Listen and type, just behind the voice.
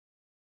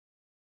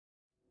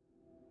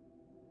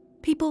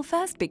People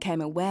first became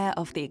aware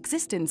of the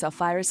existence of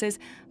viruses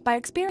by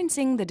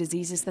experiencing the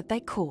diseases that they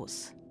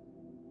cause.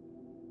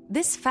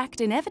 This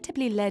fact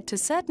inevitably led to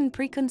certain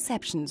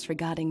preconceptions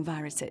regarding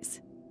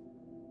viruses.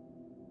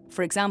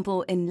 For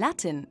example, in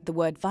Latin, the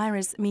word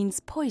virus means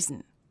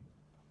poison.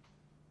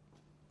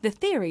 The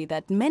theory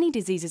that many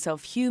diseases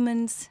of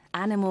humans,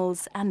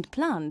 animals, and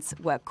plants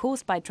were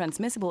caused by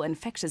transmissible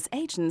infectious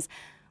agents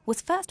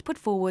was first put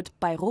forward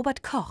by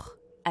Robert Koch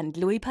and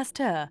Louis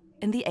Pasteur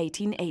in the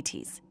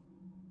 1880s.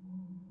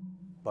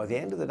 By the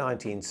end of the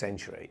 19th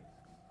century,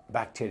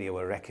 bacteria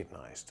were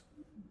recognized.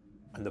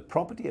 And the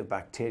property of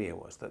bacteria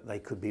was that they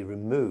could be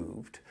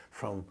removed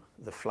from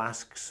the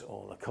flasks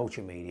or the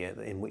culture media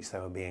in which they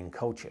were being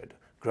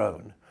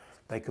grown.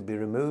 They could be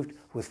removed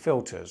with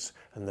filters,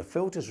 and the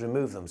filters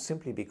removed them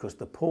simply because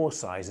the pore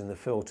size in the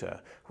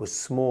filter was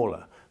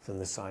smaller than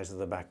the size of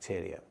the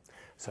bacteria.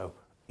 So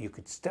you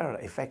could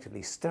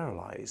effectively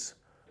sterilize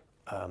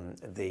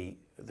the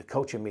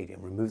culture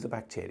medium, remove the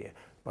bacteria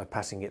by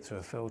passing it through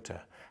a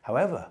filter.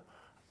 However,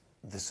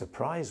 the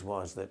surprise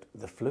was that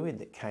the fluid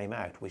that came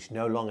out, which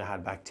no longer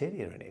had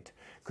bacteria in it,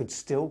 could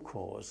still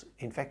cause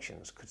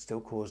infections, could still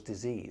cause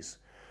disease.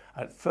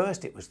 At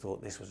first it was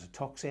thought this was a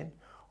toxin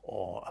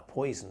or a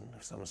poison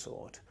of some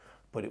sort,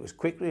 but it was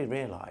quickly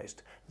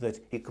realized that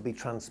it could be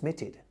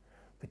transmitted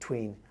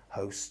between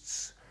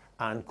hosts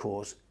and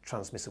cause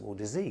transmissible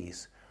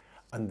disease.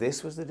 And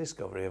this was the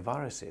discovery of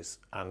viruses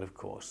and, of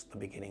course, the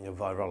beginning of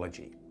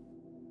virology.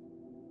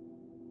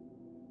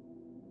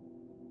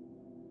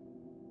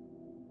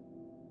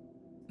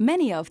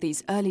 Many of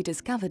these early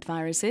discovered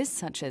viruses,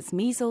 such as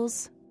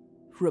measles,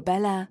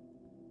 rubella,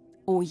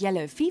 or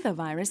yellow fever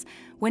virus,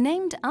 were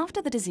named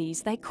after the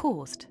disease they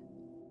caused.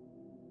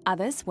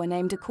 Others were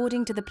named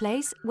according to the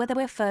place where they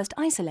were first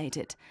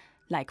isolated,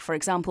 like, for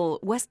example,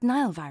 West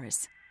Nile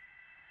virus.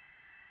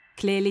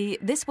 Clearly,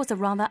 this was a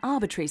rather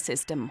arbitrary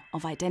system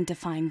of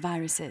identifying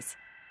viruses.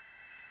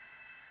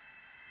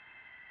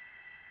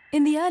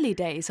 In the early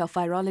days of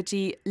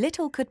virology,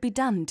 little could be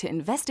done to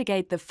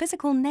investigate the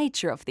physical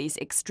nature of these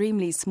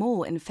extremely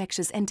small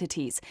infectious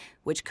entities,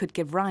 which could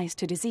give rise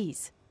to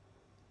disease.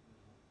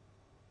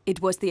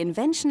 It was the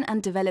invention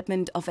and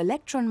development of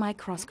electron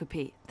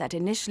microscopy that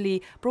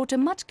initially brought a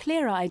much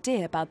clearer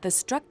idea about the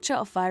structure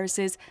of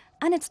viruses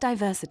and its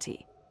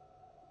diversity.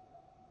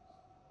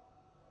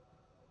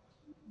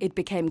 It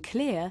became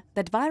clear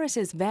that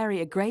viruses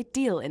vary a great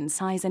deal in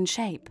size and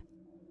shape.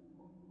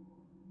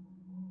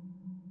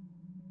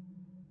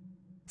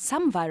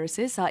 Some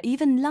viruses are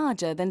even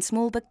larger than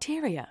small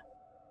bacteria.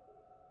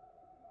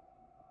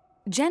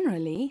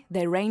 Generally,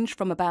 they range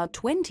from about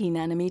 20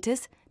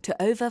 nanometers to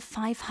over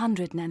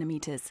 500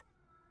 nanometers.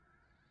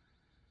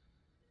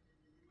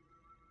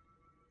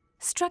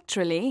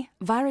 Structurally,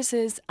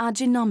 viruses are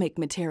genomic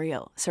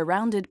material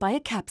surrounded by a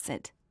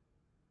capsid.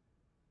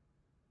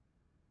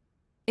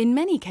 In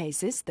many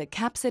cases, the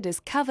capsid is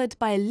covered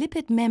by a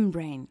lipid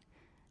membrane,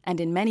 and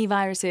in many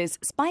viruses,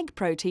 spike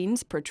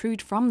proteins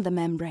protrude from the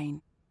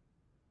membrane.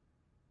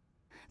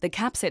 The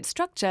capsid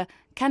structure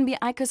can be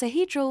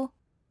icosahedral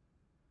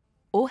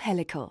or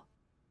helical.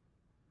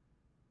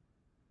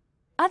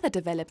 Other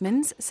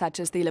developments, such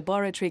as the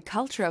laboratory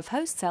culture of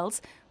host cells,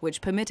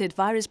 which permitted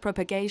virus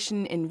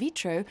propagation in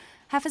vitro,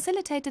 have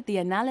facilitated the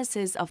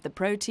analysis of the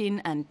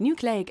protein and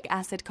nucleic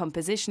acid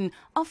composition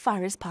of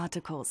virus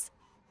particles.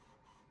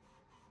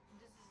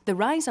 The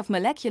rise of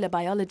molecular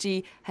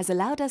biology has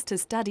allowed us to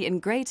study in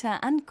greater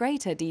and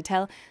greater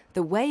detail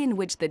the way in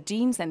which the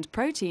genes and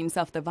proteins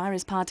of the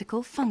virus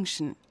particle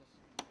function.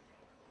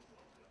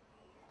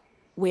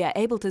 We are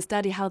able to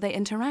study how they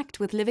interact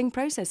with living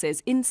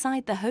processes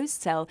inside the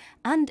host cell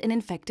and in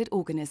infected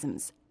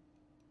organisms.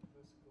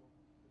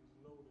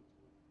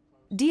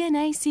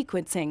 DNA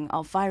sequencing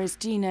of virus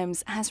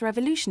genomes has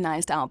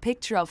revolutionized our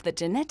picture of the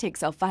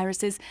genetics of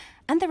viruses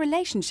and the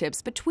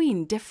relationships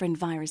between different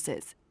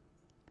viruses.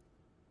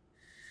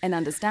 An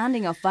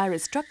understanding of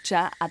virus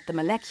structure at the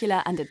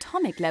molecular and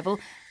atomic level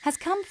has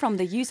come from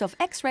the use of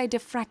X-ray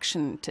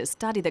diffraction to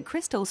study the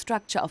crystal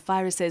structure of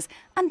viruses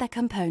and their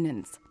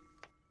components.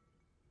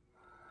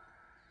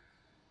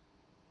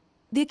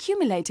 The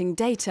accumulating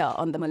data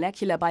on the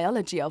molecular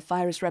biology of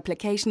virus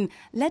replication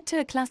led to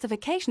a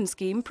classification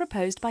scheme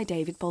proposed by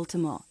David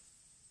Baltimore.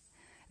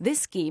 This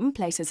scheme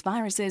places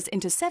viruses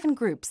into 7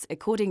 groups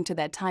according to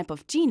their type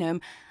of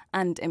genome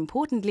and,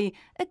 importantly,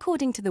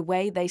 according to the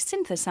way they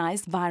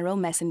synthesize viral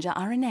messenger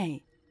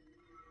RNA.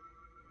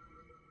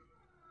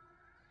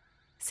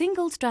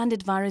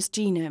 Single-stranded virus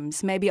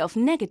genomes may be of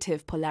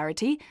negative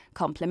polarity,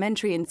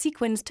 complementary in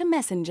sequence to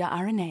messenger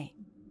RNA.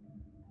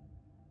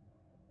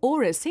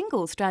 Or a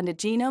single-stranded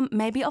genome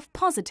may be of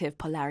positive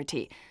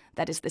polarity,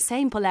 that is the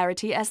same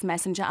polarity as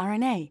messenger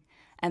RNA,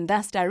 and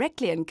thus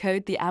directly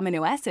encode the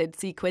amino acid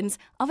sequence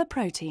of a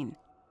protein.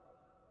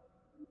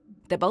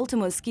 The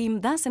Baltimore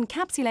scheme thus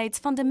encapsulates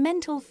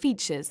fundamental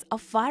features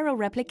of viral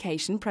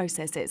replication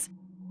processes.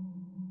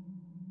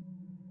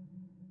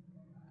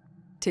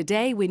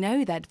 Today we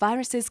know that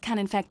viruses can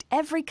infect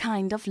every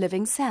kind of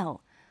living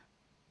cell,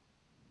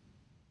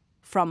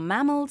 from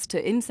mammals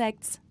to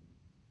insects,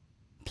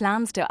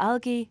 plants to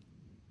algae,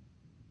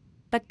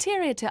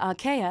 bacteria to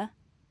archaea,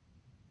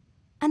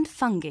 and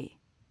fungi.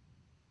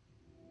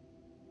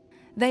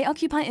 They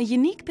occupy a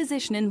unique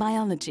position in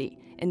biology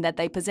in that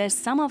they possess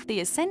some of the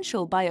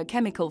essential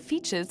biochemical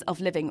features of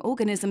living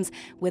organisms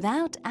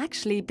without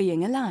actually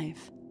being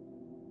alive.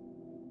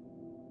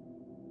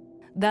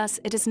 Thus,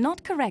 it is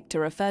not correct to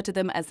refer to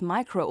them as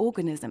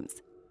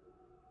microorganisms.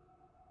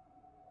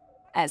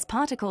 As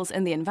particles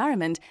in the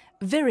environment,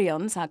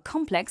 virions are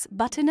complex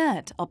but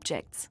inert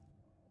objects.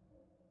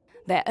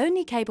 They're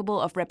only capable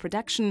of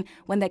reproduction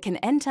when they can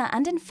enter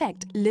and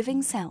infect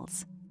living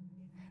cells.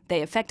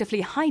 They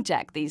effectively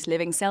hijack these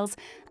living cells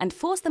and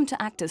force them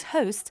to act as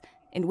hosts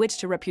in which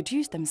to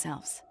reproduce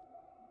themselves.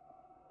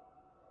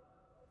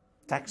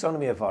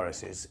 Taxonomy of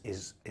viruses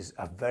is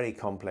a very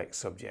complex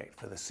subject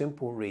for the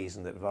simple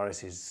reason that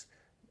viruses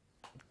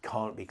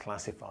can't be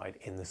classified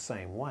in the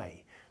same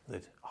way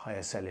that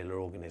higher cellular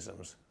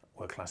organisms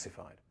were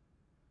classified.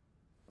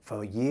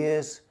 For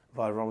years,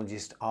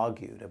 virologists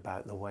argued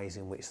about the ways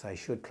in which they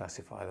should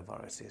classify the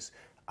viruses,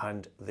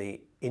 and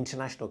the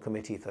International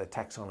Committee for the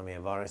Taxonomy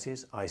of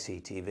Viruses,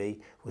 ICTV,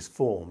 was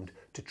formed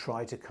to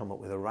try to come up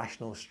with a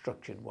rational,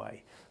 structured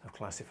way of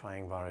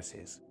classifying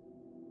viruses.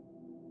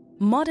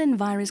 Modern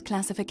virus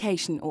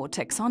classification, or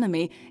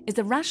taxonomy, is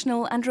a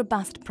rational and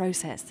robust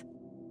process.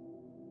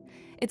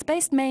 It's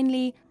based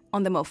mainly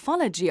on the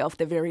morphology of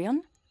the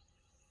virion,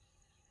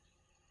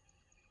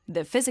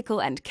 the physical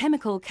and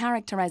chemical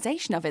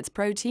characterization of its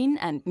protein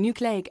and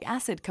nucleic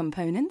acid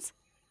components,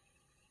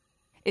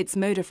 its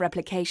mode of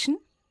replication,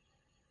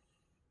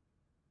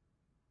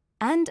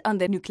 and on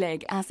the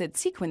nucleic acid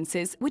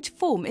sequences which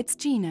form its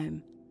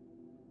genome.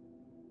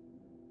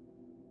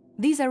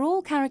 These are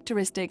all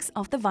characteristics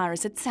of the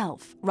virus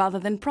itself, rather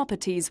than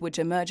properties which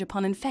emerge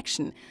upon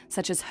infection,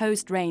 such as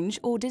host range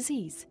or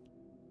disease.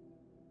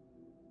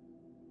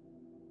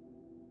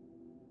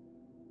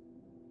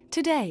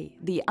 Today,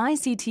 the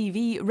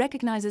ICTV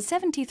recognizes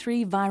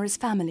 73 virus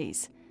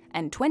families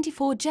and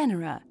 24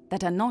 genera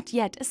that are not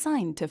yet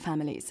assigned to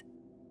families.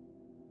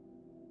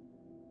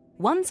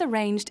 Once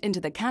arranged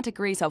into the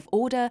categories of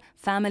order,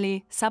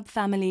 family,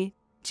 subfamily,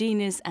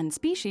 genus and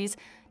species,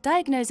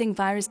 diagnosing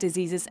virus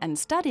diseases and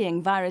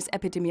studying virus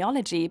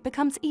epidemiology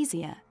becomes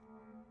easier.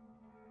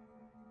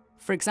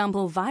 For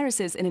example,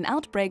 viruses in an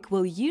outbreak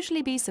will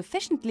usually be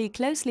sufficiently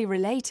closely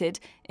related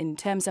in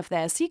terms of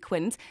their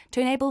sequence to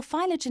enable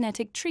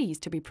phylogenetic trees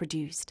to be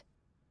produced.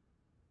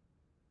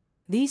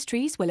 These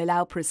trees will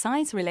allow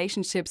precise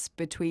relationships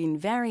between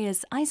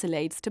various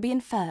isolates to be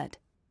inferred.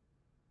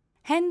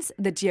 Hence,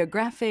 the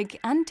geographic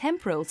and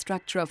temporal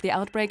structure of the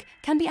outbreak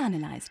can be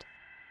analyzed.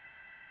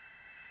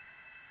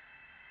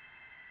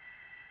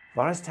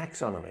 Virus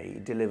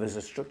taxonomy delivers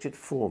a structured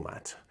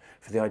format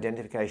for the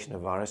identification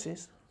of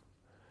viruses,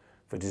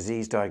 for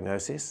disease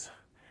diagnosis,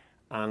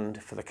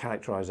 and for the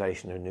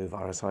characterization of new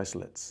virus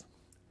isolates.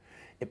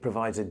 It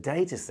provides a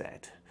data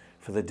set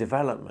for the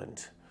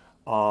development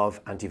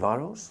of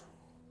antivirals,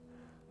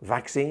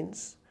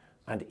 vaccines,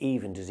 and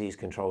even disease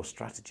control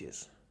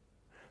strategies.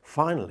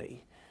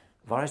 Finally,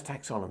 virus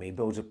taxonomy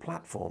builds a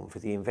platform for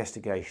the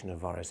investigation of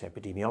virus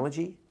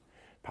epidemiology,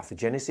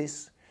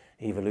 pathogenesis,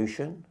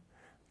 evolution,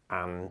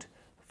 and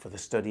for the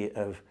study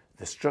of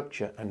the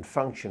structure and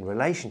function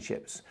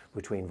relationships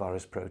between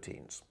virus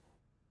proteins.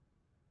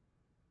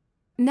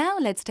 Now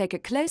let's take a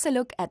closer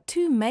look at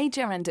two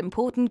major and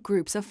important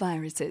groups of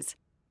viruses: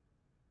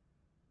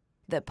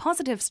 the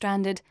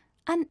positive-stranded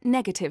and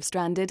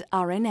negative-stranded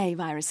RNA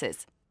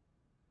viruses.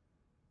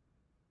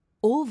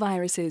 All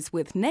viruses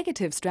with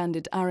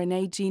negative-stranded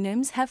RNA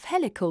genomes have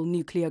helical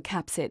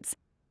nucleocapsids,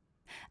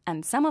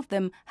 and some of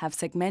them have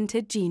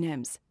segmented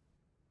genomes.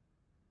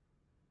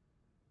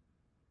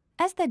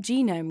 As their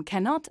genome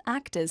cannot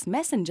act as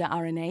messenger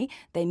RNA,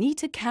 they need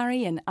to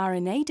carry an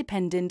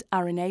RNA-dependent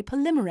RNA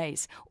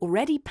polymerase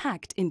already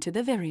packed into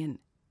the virion.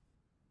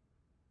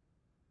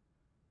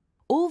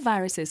 All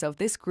viruses of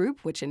this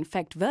group which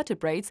infect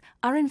vertebrates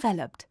are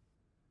enveloped.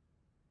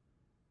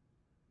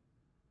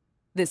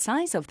 The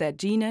size of their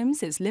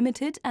genomes is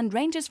limited and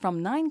ranges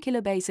from 9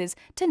 kilobases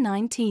to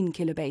 19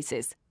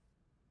 kilobases.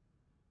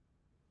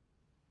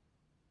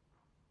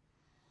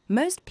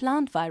 Most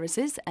plant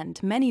viruses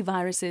and many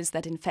viruses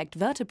that infect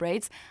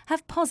vertebrates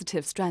have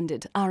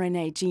positive-stranded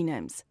RNA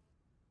genomes.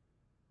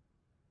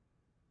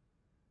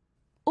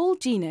 All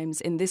genomes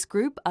in this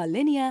group are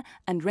linear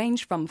and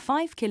range from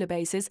 5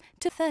 kilobases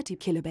to 30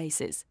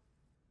 kilobases.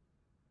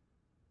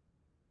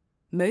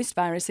 Most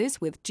viruses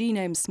with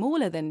genomes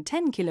smaller than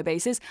 10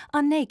 kilobases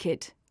are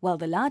naked, while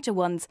the larger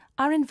ones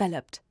are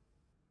enveloped.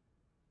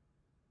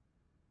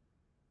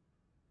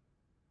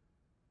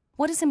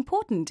 What is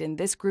important in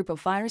this group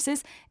of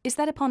viruses is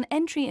that upon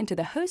entry into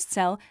the host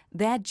cell,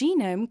 their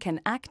genome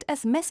can act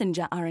as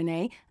messenger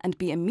RNA and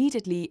be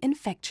immediately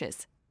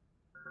infectious.